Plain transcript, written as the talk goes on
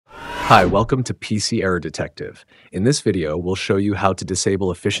Hi, welcome to PC Error Detective. In this video, we'll show you how to disable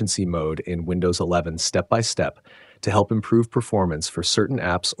efficiency mode in Windows 11 step by step to help improve performance for certain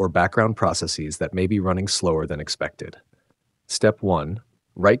apps or background processes that may be running slower than expected. Step 1.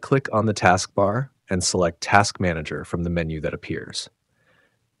 Right-click on the taskbar and select Task Manager from the menu that appears.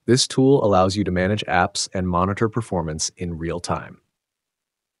 This tool allows you to manage apps and monitor performance in real time.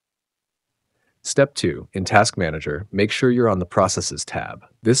 Step 2. In Task Manager, make sure you're on the Processes tab.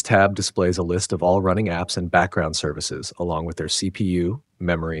 This tab displays a list of all running apps and background services, along with their CPU,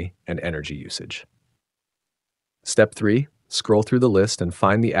 memory, and energy usage. Step 3. Scroll through the list and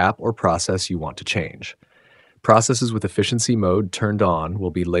find the app or process you want to change. Processes with efficiency mode turned on will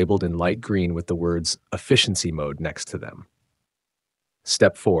be labeled in light green with the words Efficiency Mode next to them.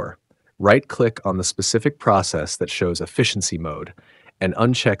 Step 4. Right-click on the specific process that shows Efficiency Mode and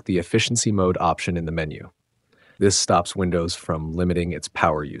uncheck the Efficiency Mode option in the menu. This stops Windows from limiting its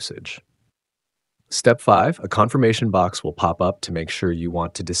power usage. Step 5. A confirmation box will pop up to make sure you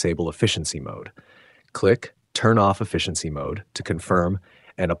want to disable Efficiency Mode. Click Turn off Efficiency Mode to confirm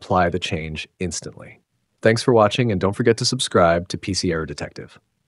and apply the change instantly. Thanks for watching, and don't forget to subscribe to PC Error Detective.